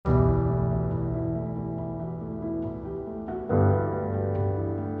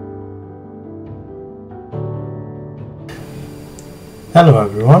Hello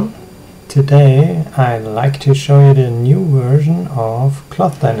everyone! Today I'd like to show you the new version of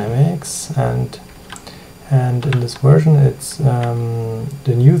Cloth Dynamics, and in this version it's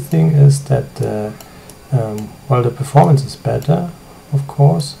the new thing is that the performance is better, of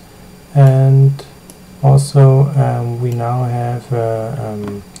course, and also we now have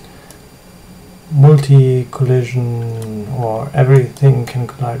a multi-collision, or everything can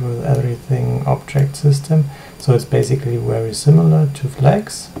collide with everything object system. So it's basically very similar to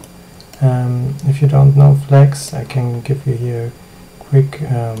Flex. If you don't know Flex, I can give you here a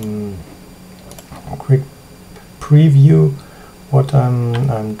quick preview what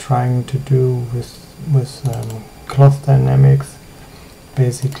I'm trying to do with Cloth Dynamics.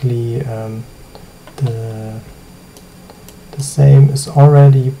 Basically, the same is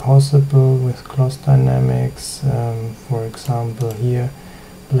already possible with Cloth Dynamics. For example, here,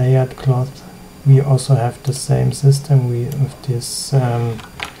 layered cloth. We also have the same system with these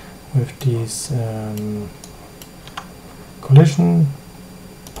collision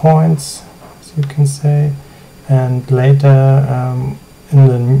points, as you can say. And later in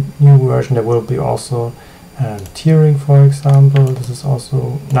the new version there will be also tiering, for example. This is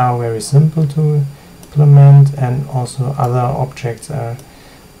also now very simple to implement, and also other objects are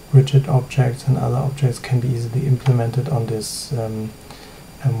rigid objects, and other objects can be easily implemented on this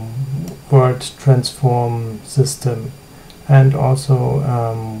word transform system. And also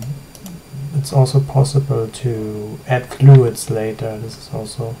it's also possible to add fluids later. This is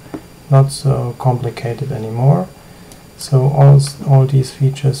also not so complicated anymore. So all these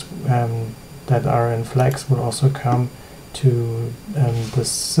features that are in Flex will also come to the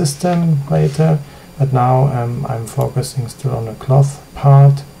system later. But now I'm focusing still on the cloth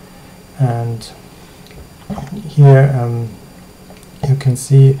part, and here you can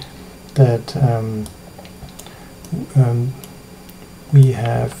see that we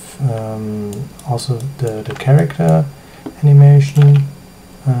have also the character animation,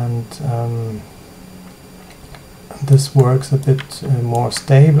 and this works a bit more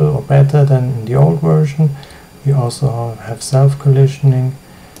stable or better than in the old version. We also have self-collisioning,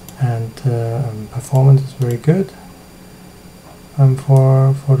 and performance is very good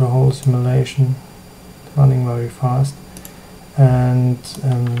for the whole simulation, running very fast. And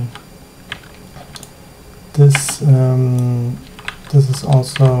this is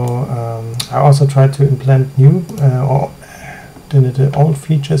also I also tried to implement new or the old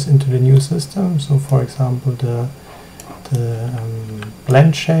features into the new system. So for example, the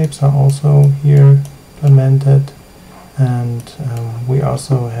blend shapes are also here implemented, and we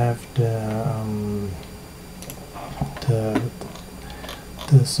also have the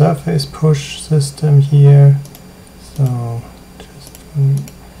surface push system here. So just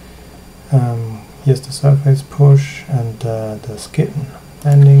here's the surface push and the skin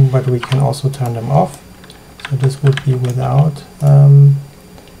blending, but we can also turn them off. So this would be without the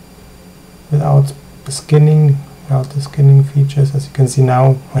skinning features. As you can see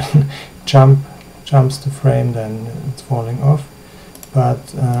now, when jumps the frame, then it's falling off.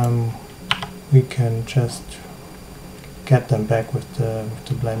 But we can just get them back with the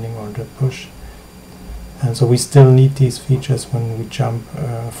blending or the push. And so we still need these features when we jump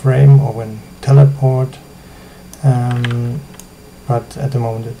a frame or when teleport, but at the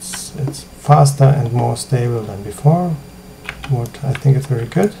moment it's faster and more stable than before, what I think is very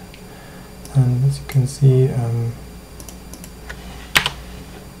good. And as you can see, you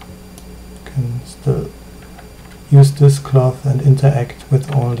can still use this cloth and interact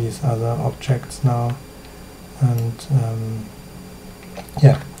with all these other objects now. And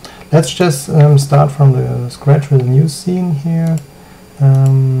yeah. Let's just start from the scratch with a new scene here.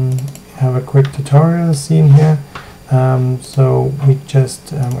 Have a quick tutorial scene here. So we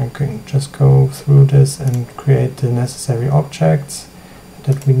just I can just go through this and create the necessary objects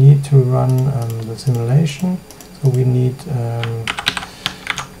that we need to run the simulation. So we need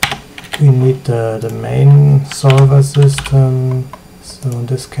the main solver system. So in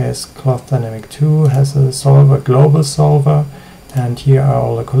this case, Cloth Dynamic 2 has a solver, global solver. And here are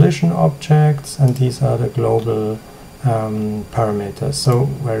all the collision objects, and these are the global parameters. So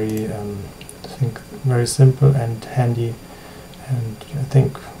very, I think very simple and handy. And I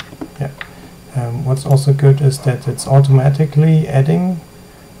think, yeah. What's also good is that it's automatically adding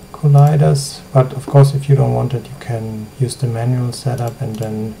colliders. But of course, if you don't want it, you can use the manual setup, and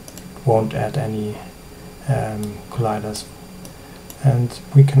then it won't add any colliders. And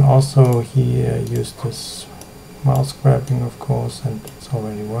we can also here use this mouse grabbing, of course, and it's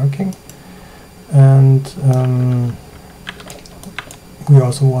already working. And we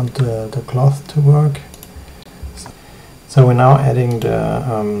also want the cloth to work. So we're now adding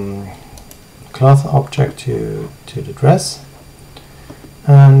the cloth object to the dress,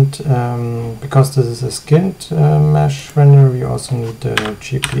 and because this is a skinned mesh render, we also need the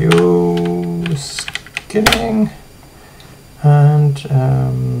GPU skinning, and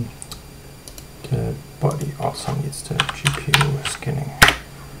the body also needs the GPU skinning.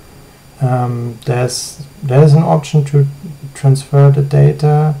 There's an option to transfer the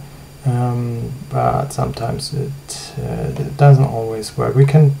data, but sometimes it doesn't always work. We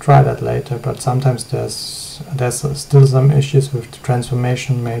can try that later, but sometimes there's still some issues with the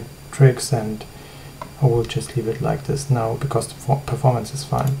transformation matrix, and I will just leave it like this now because the performance is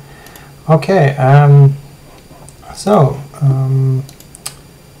fine. Okay, yeah,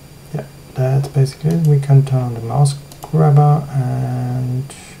 that's basically it. We can turn on the mouse grabber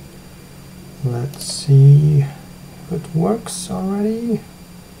and let's see if it works already.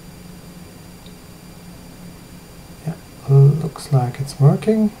 Yeah, looks like it's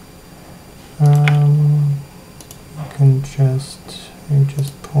working. You can just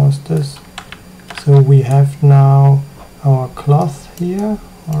pause this. So we have now our cloth here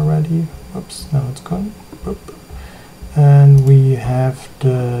already. Oops, now it's gone. Boop. And we have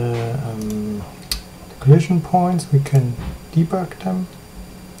the collision points. We can debug them.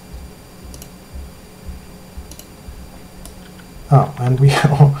 Oh, and we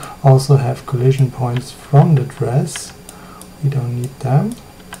also have collision points from the dress. We don't need them.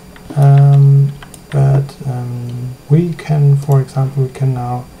 But we can, for example, we can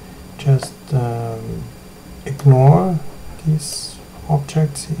now just ignore these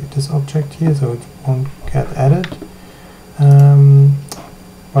objects, this object here, so it won't get added.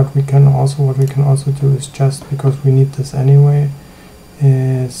 What we can also do is, just because we need this anyway,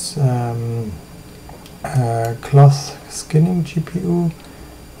 is cloth skinning GPU,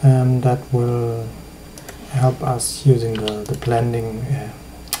 and that will help us using the blending,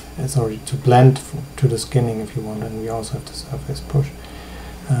 sorry, to blend to the skinning if you want, and we also have the surface push.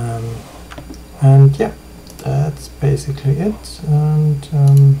 And yeah, that's basically it, and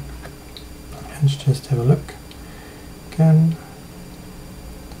let's just have a look again.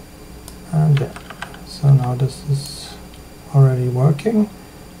 And yeah, so now this is already working,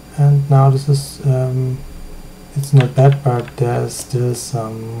 and now this is it's not bad, but there's still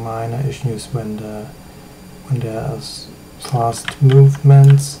some minor issues when there's fast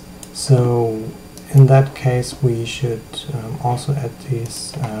movements. So in that case we should also add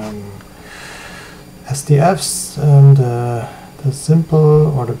these SDFs and the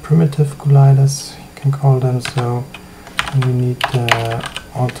simple or the primitive colliders, you can call them. So we need the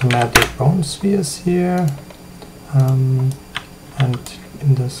automatic bone spheres here, and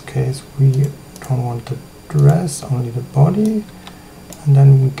in this case we don't want the dress, only the body, and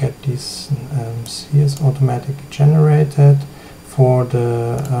then we get these spheres automatically generated. For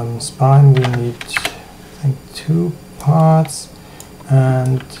the spine we need, I think, 2 parts,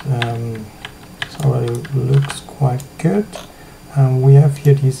 and it already looks quite good. We have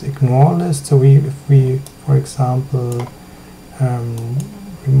here these ignore lists, so if we, for example,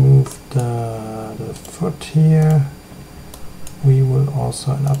 remove the foot here, we will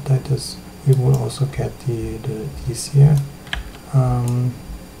also, and update this, we will also get these here,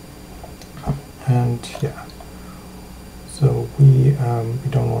 and yeah, so we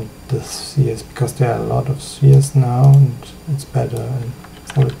don't want the spheres because there are a lot of spheres now, and it's better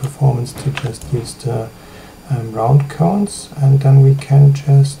for the performance to just use the round cones, and then we can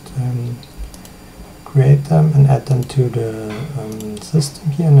just create them and add them to the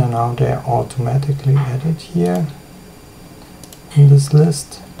system here, and now they're automatically added here in this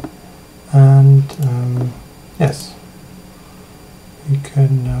list. And yes, we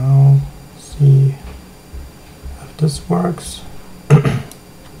can now see if this works,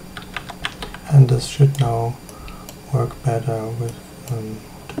 and this should now work better with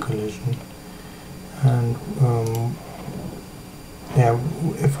the collision. And yeah,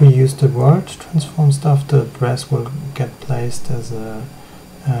 if we use the world transform stuff, the dress will get placed as a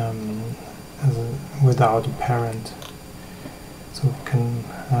without a parent, so we can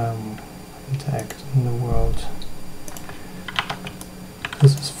interact in the world.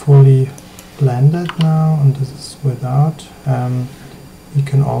 This is fully blended now, and this is without. We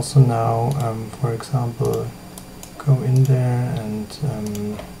can also now, for example, go in there and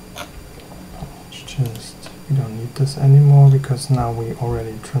we don't need this anymore, because now we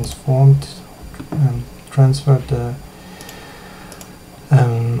already transformed, transferred the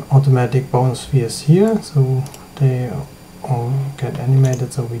automatic bone spheres here, so they all get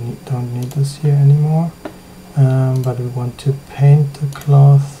animated, so we don't need this here anymore. But we want to paint the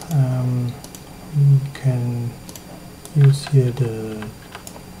cloth. We can use here the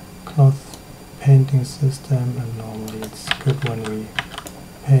cloth painting system, and normally it's good when we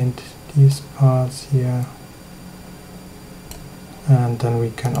paint these parts here, and then we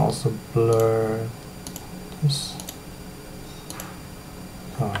can also blur this.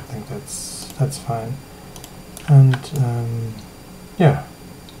 Oh, I think that's fine. And yeah,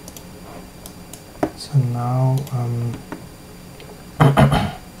 so now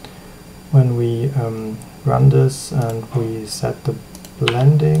when we run this and we set the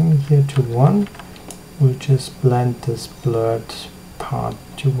blending here to 1, we'll just blend this blurred part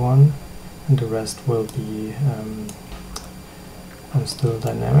to 1, and the rest will be still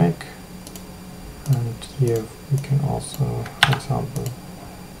dynamic. And here we can also, for example,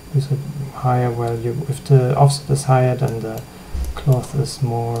 use a higher value. If the offset is higher, then the cloth is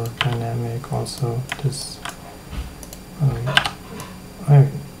more dynamic. Also, this I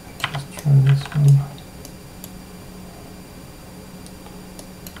just try this one.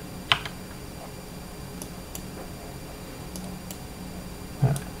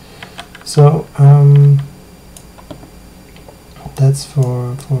 Yeah. So that's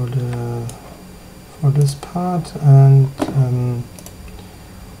for this part, and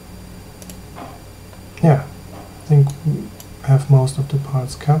yeah, I think we have most of the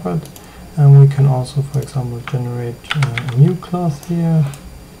parts covered, and we can also, for example, generate a new cloth here.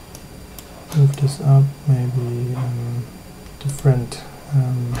 Move this up, maybe different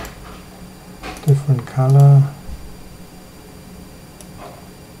color,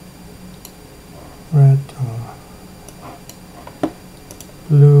 red or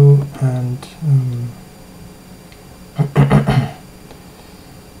blue, and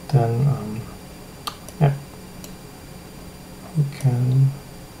then yeah, we can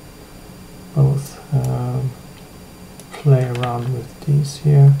both play around with these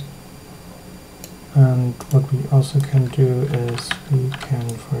here. And what we also can do is we can,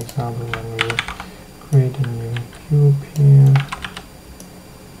 for example, when we create a new cube here,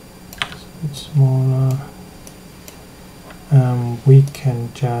 it's a bit smaller, we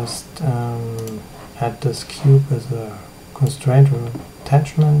can just add this cube as a constraint or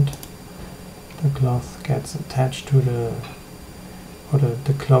attachment. The cloth gets attached to the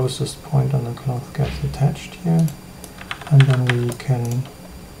closest point on the cloth gets attached here, and then we can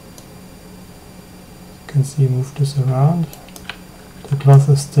see move this around. The cloth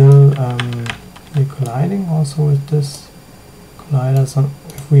is still colliding also with this collider, so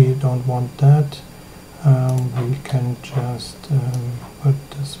if we don't want that, we can just put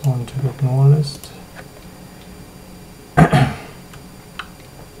this one to the ignore list.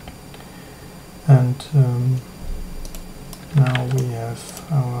 And now we have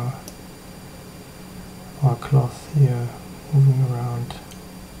our cloth here moving around.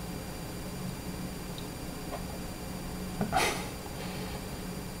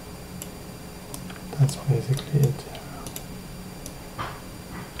 That's basically it.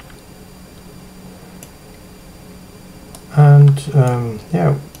 And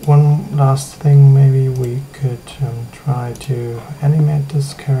yeah, one last thing, maybe we could try to animate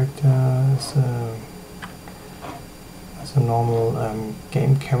this character as a normal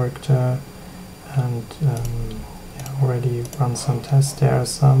game character, and yeah, already run some tests. There are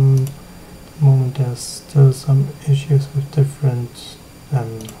some moment there's still some issues with different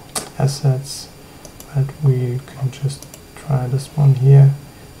assets, but we can just try this one here.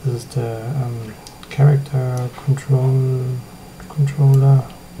 This is the character controller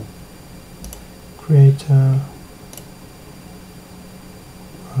creator.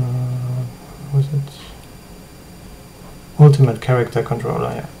 What was it? Ultimate character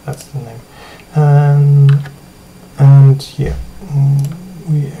controller. Yeah, that's the name. And yeah,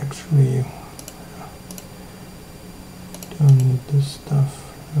 we actually don't need this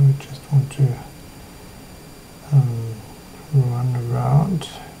stuff. We just want to run around,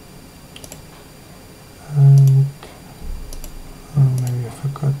 and maybe I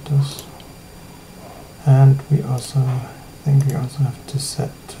forgot this. And we also, I think we also have to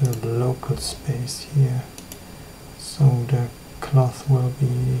set the local space here, so the cloth will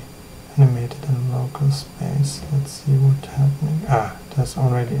be animated in local space. Let's see what's happening. There's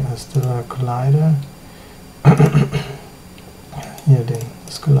already still a collider. Here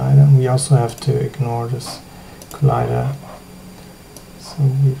this collider, and we also have to ignore this collider, so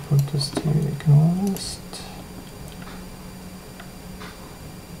we put this to ignore list.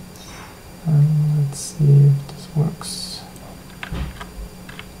 And let's see if this works.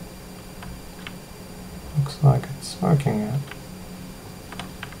 Looks like it's working yet.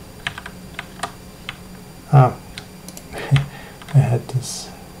 I had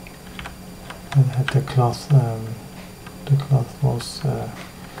the cloth the cloth was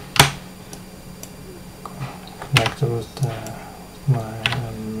connected with my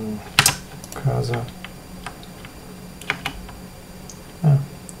cursor. Yeah,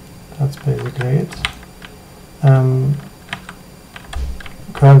 that's basically it.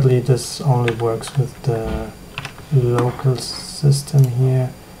 Currently this only works with the local system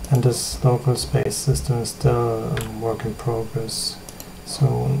here, and this local space system is still a work in progress.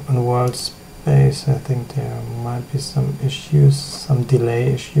 So in world space I think there might be some issues, some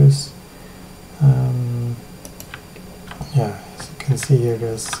delay issues. Yeah, as you can see here,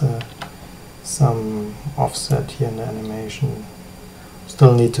 there's some offset here in the animation.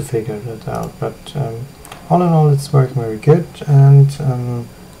 Still need to figure that out, but all in all it's working very good. And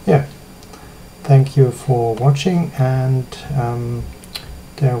yeah, thank you for watching, and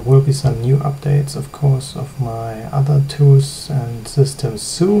there will be some new updates, of course, of my other tools and systems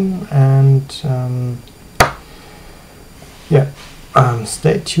soon. And yeah,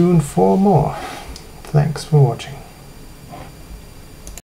 stay tuned for more. Thanks for watching.